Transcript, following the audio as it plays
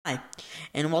Hi,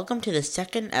 and welcome to the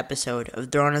second episode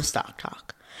of Throne of Stock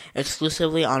Talk,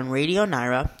 exclusively on Radio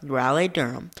Naira, Raleigh,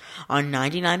 Durham, on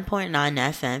 99.9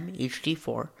 FM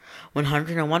HD4,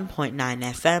 101.9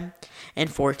 FM, and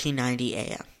 1490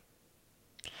 AM.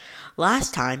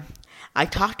 Last time, I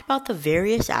talked about the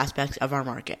various aspects of our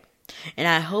market, and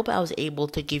I hope I was able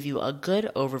to give you a good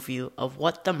overview of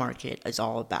what the market is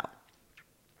all about.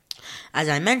 As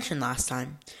I mentioned last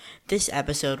time, this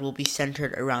episode will be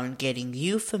centered around getting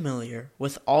you familiar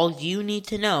with all you need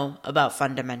to know about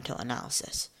fundamental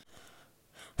analysis.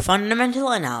 Fundamental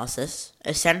analysis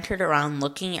is centered around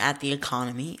looking at the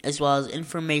economy as well as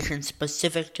information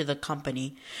specific to the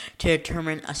company to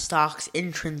determine a stock's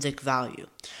intrinsic value,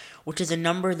 which is a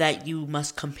number that you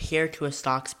must compare to a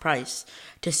stock's price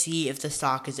to see if the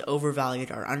stock is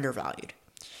overvalued or undervalued.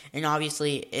 And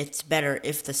obviously, it's better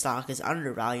if the stock is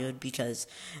undervalued because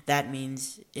that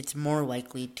means it's more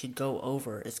likely to go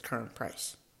over its current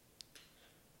price.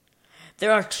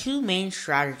 There are two main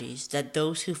strategies that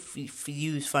those who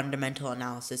use fundamental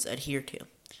analysis adhere to.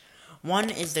 One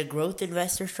is the growth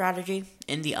investor strategy,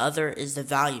 and the other is the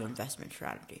value investment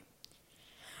strategy.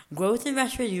 Growth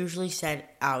investors usually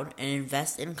set out and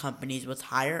invest in companies with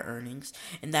higher earnings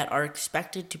and that are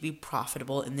expected to be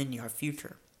profitable in the near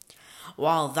future,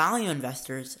 while value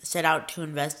investors set out to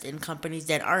invest in companies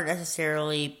that aren't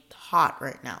necessarily hot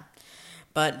right now,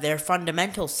 but their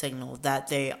fundamentals signal that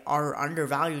they are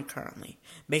undervalued currently,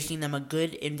 making them a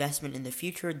good investment in the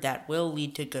future that will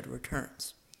lead to good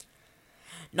returns.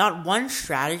 Not one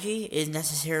strategy is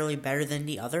necessarily better than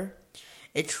the other.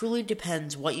 It truly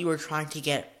depends what you are trying to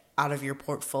get out of your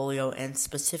portfolio and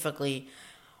specifically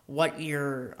what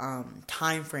your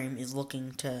time frame is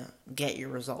looking to get your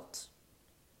results.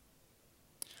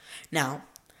 Now,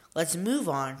 let's move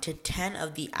on to 10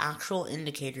 of the actual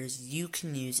indicators you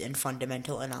can use in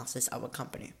fundamental analysis of a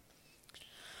company.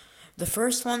 The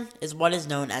first one is what is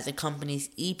known as a company's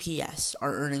EPS,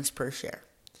 or earnings per share.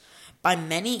 By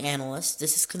many analysts,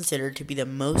 this is considered to be the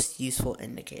most useful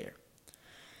indicator.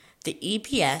 The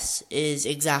EPS is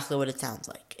exactly what it sounds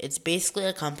like. It's basically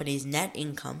a company's net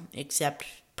income, except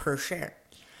per share.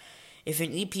 If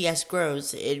an EPS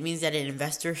grows, it means that an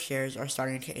investor's shares are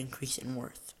starting to increase in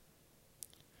worth.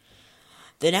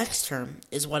 The next term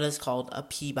is what is called a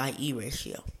P/E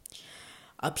ratio.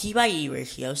 A P/E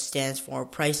ratio stands for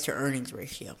price to earnings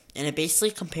ratio, and it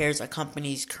basically compares a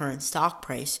company's current stock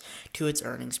price to its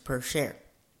earnings per share.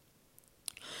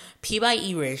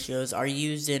 P/E ratios are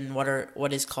used in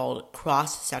what is called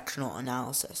cross-sectional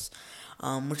analysis,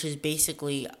 which is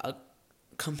basically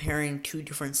comparing two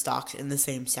different stocks in the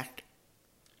same sector.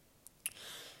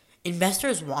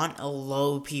 Investors want a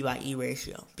low P/E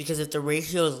ratio because if the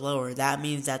ratio is lower, that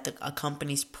means that a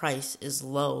company's price is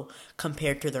low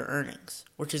compared to their earnings,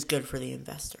 which is good for the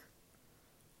investor.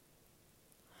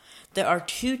 There are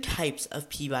two types of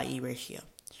P/E ratio,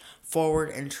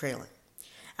 forward and trailing.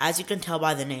 As you can tell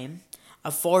by the name, a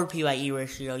forward P/E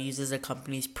ratio uses a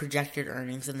company's projected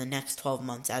earnings in the next 12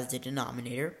 months as the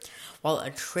denominator, while a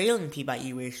trailing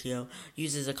P/E ratio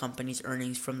uses a company's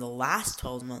earnings from the last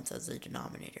 12 months as the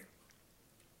denominator.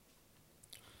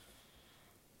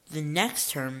 The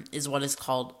next term is what is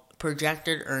called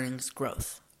projected earnings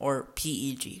growth, or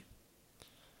PEG.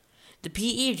 The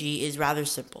PEG is rather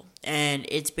simple, and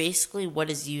it's basically what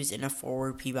is used in a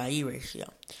forward P/E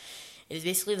ratio. It is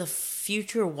basically the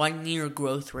future 1-year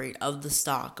growth rate of the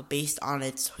stock based on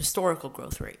its historical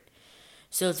growth rate.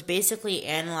 So it's basically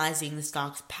analyzing the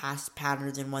stock's past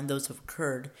patterns and when those have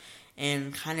occurred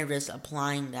and kind of just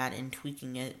applying that and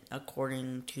tweaking it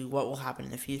according to what will happen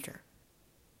in the future.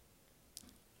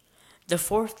 The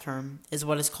fourth term is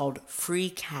what is called free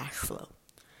cash flow.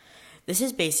 This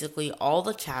is basically all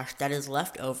the cash that is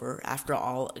left over after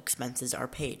all expenses are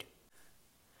paid.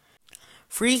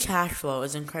 Free cash flow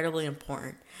is incredibly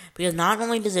important because not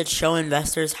only does it show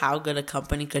investors how good a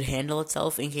company could handle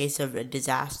itself in case of a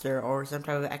disaster or some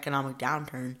type of economic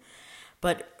downturn,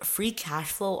 but free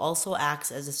cash flow also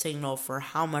acts as a signal for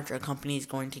how much a company is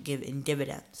going to give in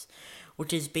dividends,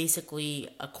 which is basically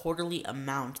a quarterly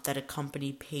amount that a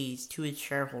company pays to its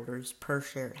shareholders per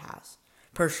share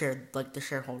like the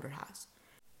shareholder has.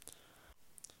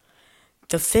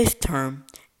 The fifth term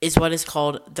is what is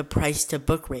called the price to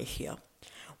book ratio,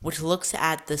 which looks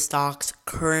at the stock's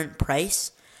current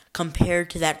price compared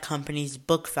to that company's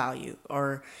book value,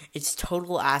 or its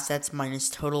total assets minus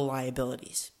total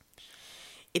liabilities.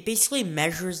 It basically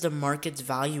measures the market's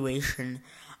valuation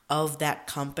of that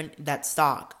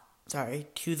stock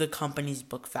to the company's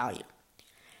book value.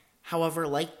 However,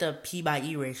 like the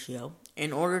P/E ratio,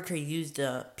 in order to use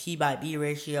the P by B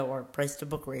ratio or price to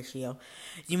book ratio,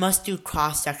 you must do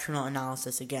cross-sectional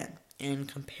analysis again and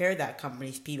compare that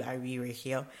company's P by B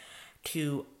ratio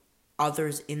to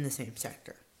others in the same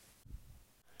sector.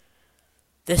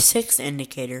 The sixth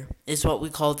indicator is what we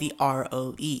call the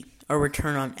ROE, or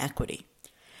return on equity.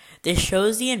 This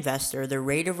shows the investor the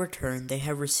rate of return they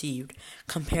have received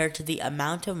compared to the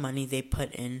amount of money they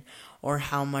put in or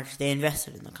how much they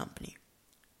invested in the company.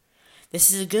 This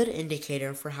is a good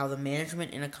indicator for how the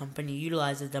management in a company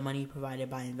utilizes the money provided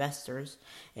by investors,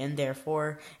 and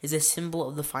therefore is a symbol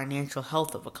of the financial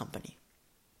health of a company.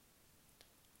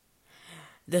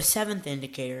 The seventh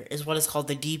indicator is what is called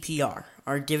the DPR,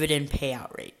 or dividend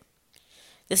payout rate.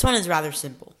 This one is rather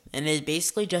simple, and is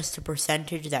basically just a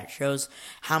percentage that shows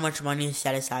how much money is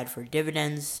set aside for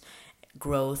dividends,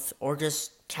 growth, or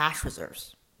just cash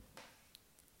reserves.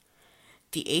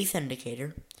 The eighth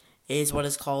indicator is what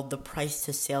is called the price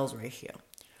to sales ratio,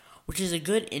 which is a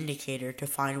good indicator to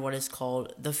find what is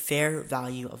called the fair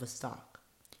value of a stock,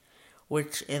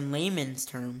 which in layman's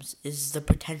terms is the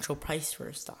potential price for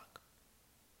a stock.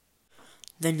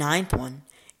 The ninth one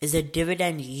is a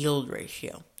dividend yield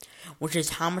ratio, which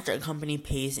is how much a company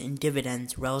pays in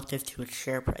dividends relative to its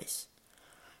share price.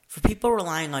 For people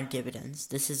relying on dividends,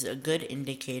 this is a good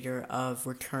indicator of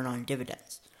return on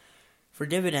dividends. For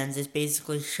dividends, this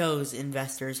basically shows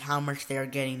investors how much they are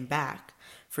getting back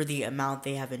for the amount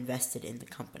they have invested in the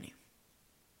company.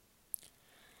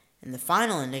 And the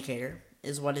final indicator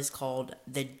is what is called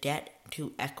the debt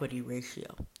to equity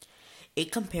ratio.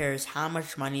 It compares how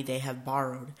much money they have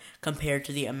borrowed compared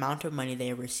to the amount of money they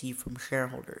have received from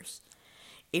shareholders.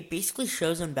 It basically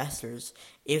shows investors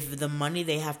if the money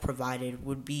they have provided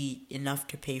would be enough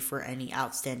to pay for any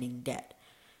outstanding debt.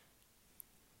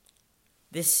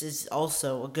 This is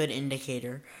also a good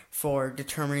indicator for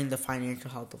determining the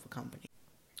financial health of a company.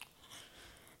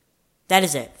 That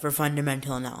is it for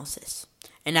fundamental analysis.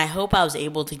 And I hope I was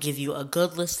able to give you a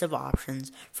good list of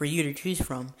options for you to choose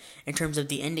from in terms of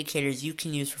the indicators you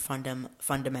can use for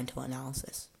fundamental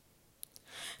analysis.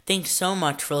 Thanks so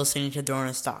much for listening to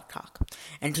Dorna Stock Talk,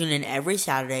 and tune in every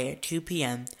Saturday at 2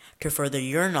 p.m. to further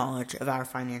your knowledge of our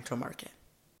financial market.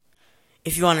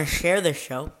 If you want to share this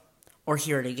show or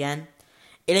hear it again,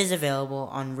 it is available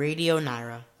on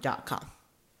RadioNaira.com.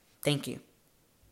 Thank you.